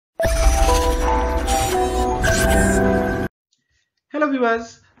Hello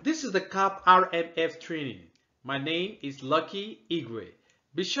viewers, this is the CAP RMF training. My name is Lucky Igwe.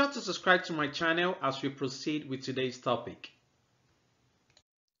 Be sure to subscribe to my channel as we proceed with today's topic.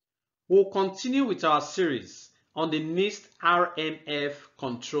 We'll continue with our series on the NIST RMF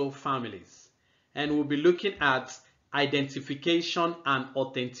control families, and we'll be looking at identification and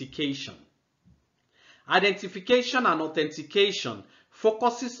authentication. Identification and authentication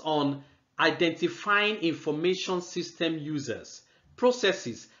focuses on identifying information system users,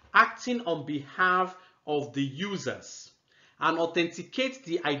 processes acting on behalf of the users, and authenticate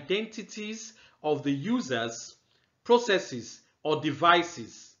the identities of the users, processes, or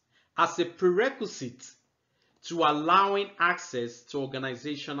devices as a prerequisite to allowing access to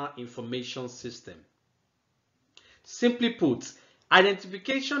organizational information system. Simply put,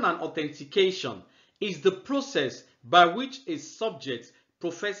 identification and authentication is the process by which a subject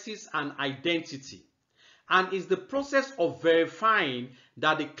professes an identity and is the process of verifying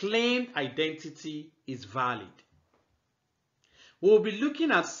that the claimed identity is valid. We'll be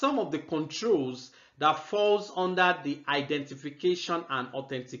looking at some of the controls that falls under the identification and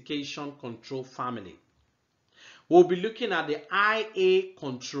authentication control family. We'll be looking at the IA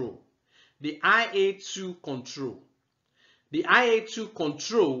control, the IA2 control. The IA2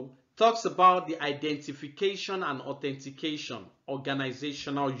 control talks about the identification and authentication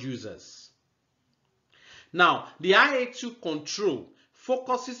organizational users. Now, the IA2 control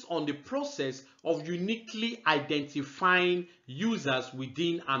focuses on the process of uniquely identifying users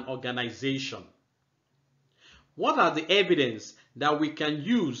within an organization. What are the evidence that we can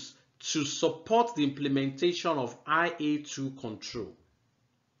use to support the implementation of IA2 control?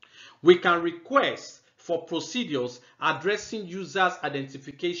 We can request for procedures addressing users'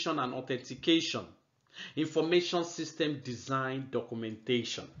 identification and authentication, information system design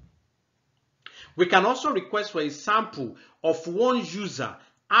documentation. We can also request for a sample of one user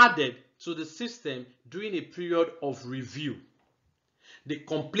added to the system during a period of review, the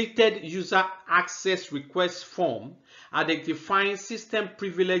completed user access request form identifying system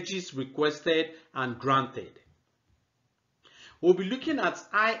privileges requested and granted. We'll be looking at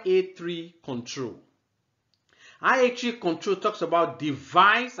IA3 control. IA3 control talks about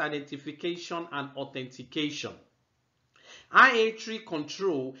device identification and authentication. IA3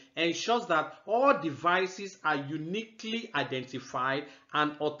 control ensures that all devices are uniquely identified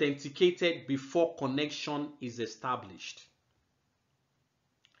and authenticated before connection is established.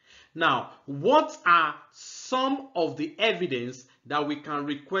 Now, what are some of the evidence that we can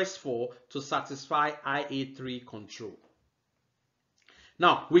request for to satisfy IA3 control?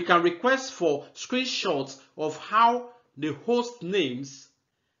 Now, we can request for screenshots of how the host names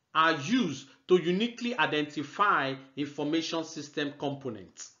are used to uniquely identify information system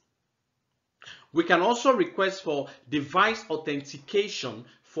components. We can also request for device authentication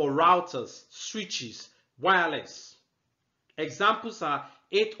for routers, switches, wireless. Examples are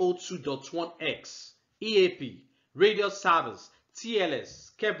 802.1x, EAP, radio servers,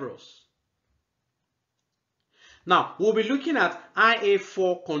 TLS, Kerberos. Now, we'll be looking at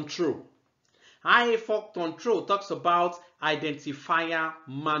IA4 control. IA4 control talks about identifier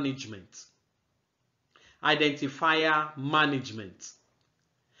management. Identifier management.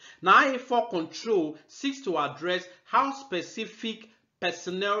 Now, IA4 control seeks to address how specific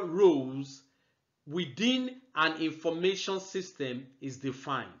personnel roles within an information system is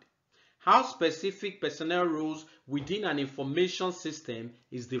defined. How specific personnel roles within an information system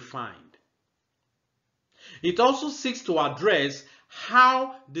is defined. It also seeks to address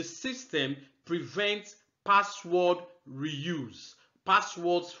how the system prevents password reuse,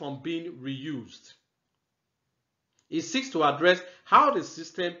 passwords from being reused. It seeks to address how the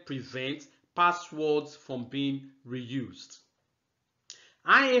system prevents passwords from being reused.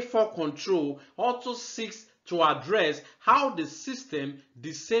 IA4 control also seeks to address how the system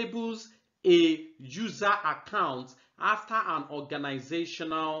disables a user account after an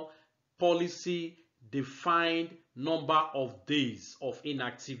organizational policy defined number of days of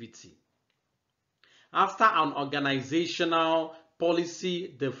inactivity. After an organizational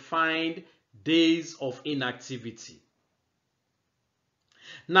policy defined days of inactivity.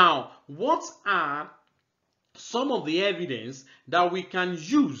 Now, what are some of the evidence that we can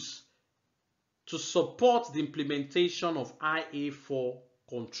use to support the implementation of IA4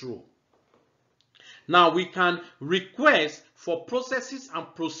 control? Now, we can request for processes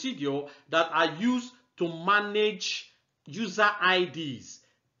and procedures that are used to manage user IDs,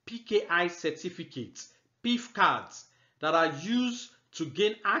 PKI certificates, PIF cards that are used to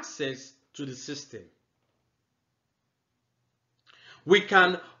gain access to the system. We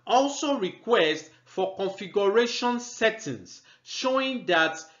can also request for configuration settings, showing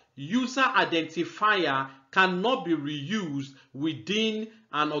that user identifier cannot be reused within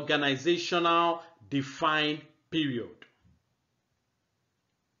an organizational defined period.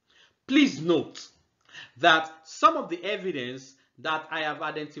 Please note that some of the evidence that I have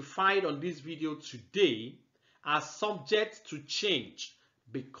identified on this video today are subject to change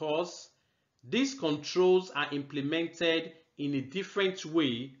because these controls are implemented in a different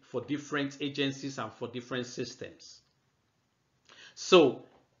way for different agencies and for different systems. So,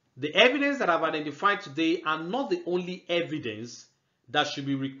 the evidence that I've identified today are not the only evidence that should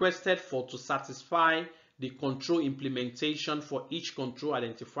be requested for to satisfy the control implementation for each control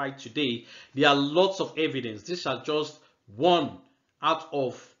identified today. There are lots of evidence. These are just one out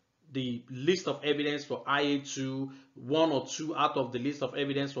of the list of evidence for IA2, one or two out of the list of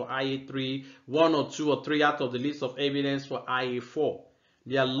evidence for IA3, one or two or three out of the list of evidence for IA4.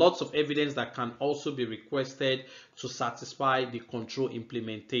 There are lots of evidence that can also be requested to satisfy the control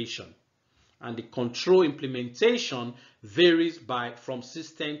implementation. And the control implementation varies from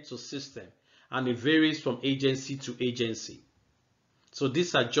system to system, and it varies from agency to agency. So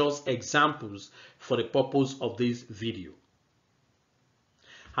these are just examples for the purpose of this video.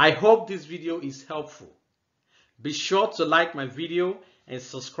 I hope this video is helpful. Be sure to like my video and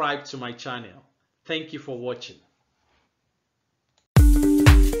subscribe to my channel. Thank you for watching.